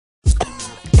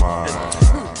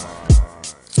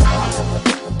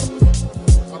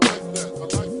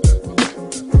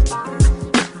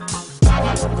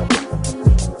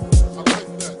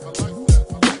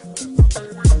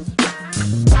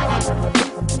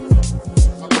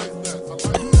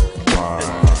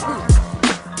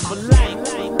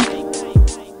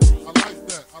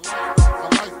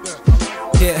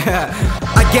Yeah,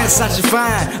 I guess I should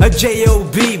find a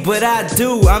J.O.B. But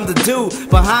I'm the dude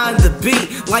behind the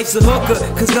beat. Life's a hooker,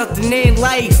 cause nothing in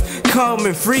life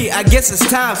coming free. I guess it's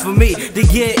time for me to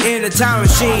get in a time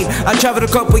machine. I traveled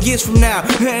a couple years from now,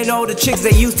 and all the chicks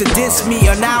that used to diss me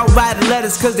are now writing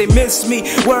letters cause they miss me.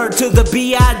 Word to the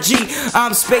B.I.G.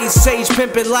 I'm Space Sage,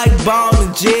 pimping like Ball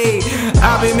and G.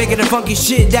 I've been making the funky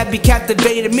shit that be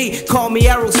captivating me. Call me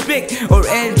Aerospick or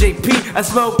NJP. I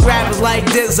smoke rappers like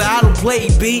this, I don't play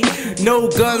beat. No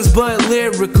guns but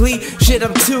lyrically, shit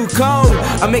I'm too cold.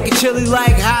 I make it chilly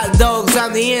like hot dogs,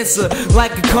 I'm the answer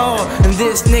like a call. And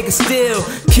this nigga still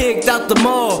kicked out the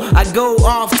mall. I go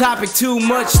off topic too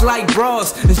much like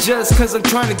bras. It's just cause I'm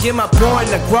trying to get my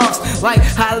point across. Like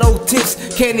hollow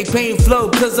tips, candy paint flow,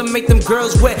 cause I make them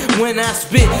girls wet when I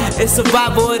spit. It's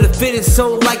survival of the fittest,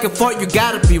 so like a fart you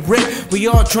gotta be ripped. We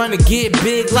all trying to get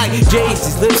big like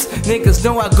Jay-Z's lips. Niggas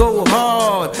know I go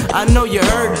hard, I know you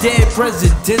heard dead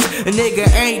presidents. A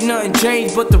nigga ain't nothing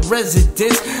changed but the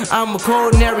residence. I'm a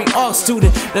culinary art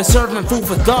student that's serving food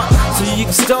for thought, so you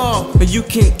can starve or you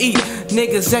can eat.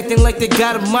 Niggas acting like they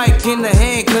got a mic in the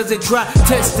hand cause they try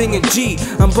testing a G.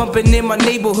 I'm bumping in my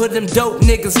neighborhood, them dope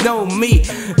niggas know me.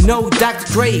 No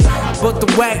Dr. Dre, but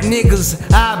the whack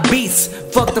niggas I beats.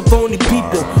 Fuck the phony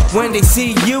people, when they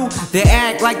see you, they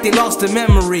act like they lost their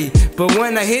memory. But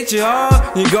when I hit you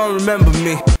hard, you gon' remember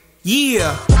me.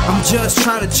 Yeah, I'm just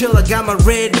trying to chill, I got my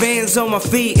red Vans on my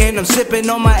feet, and I'm sipping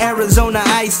on my Arizona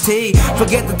iced tea.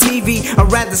 Forget the TV,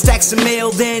 I'd rather stack some mail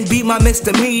than be my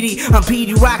Mr. Meaty. I'm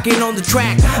PD rocking on the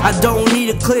track, I don't need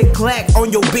a click clack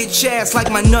on your bitch ass like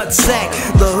my nutsack.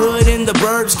 The hood and the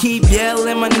burbs keep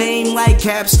yelling my name like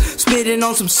caps, spitting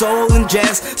on some soul and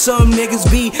jazz. Some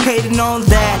niggas be hating on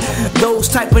that, those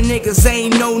type of niggas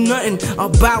ain't know nothing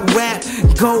about rap.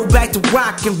 Go back to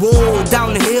rock and roll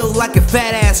down the hill like a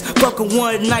fat ass. Fuck a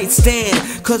one night stand,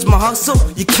 cause my hustle,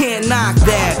 you can't knock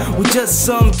that. We're just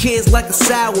some kids like a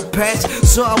sour patch,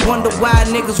 so I wonder why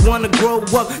niggas wanna grow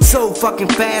up so fucking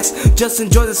fast. Just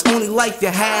enjoy this only life you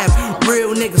have.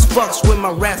 Real niggas fucks with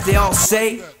my raps, they all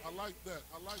say.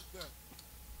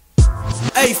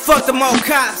 Hey, fuck them all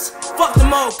cops, fuck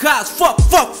them all cops, fuck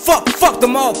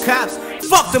them all cops,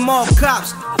 fuck them all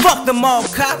cops, fuck them all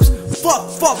cops,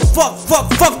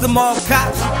 fuck them all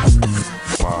cops.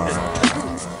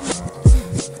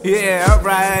 Yeah,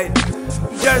 alright.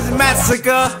 Jersey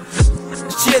Massacre.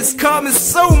 Shit's coming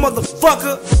soon,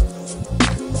 motherfucker.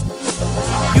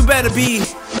 You better be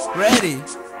ready,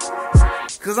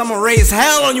 cause I'ma raise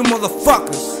hell on you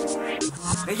motherfuckers.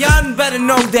 And y'all better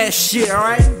know that shit,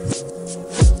 alright?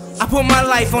 I put my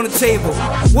life on the table.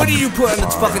 What do you put on the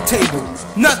fucking table?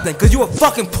 Nothing, cause you a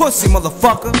fucking pussy,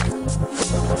 motherfucker.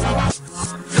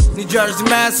 New Jersey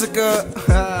Massacre.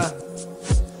 I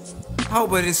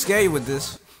hope I didn't scare you with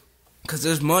this, cause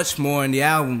there's much more in the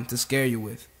album to scare you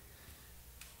with.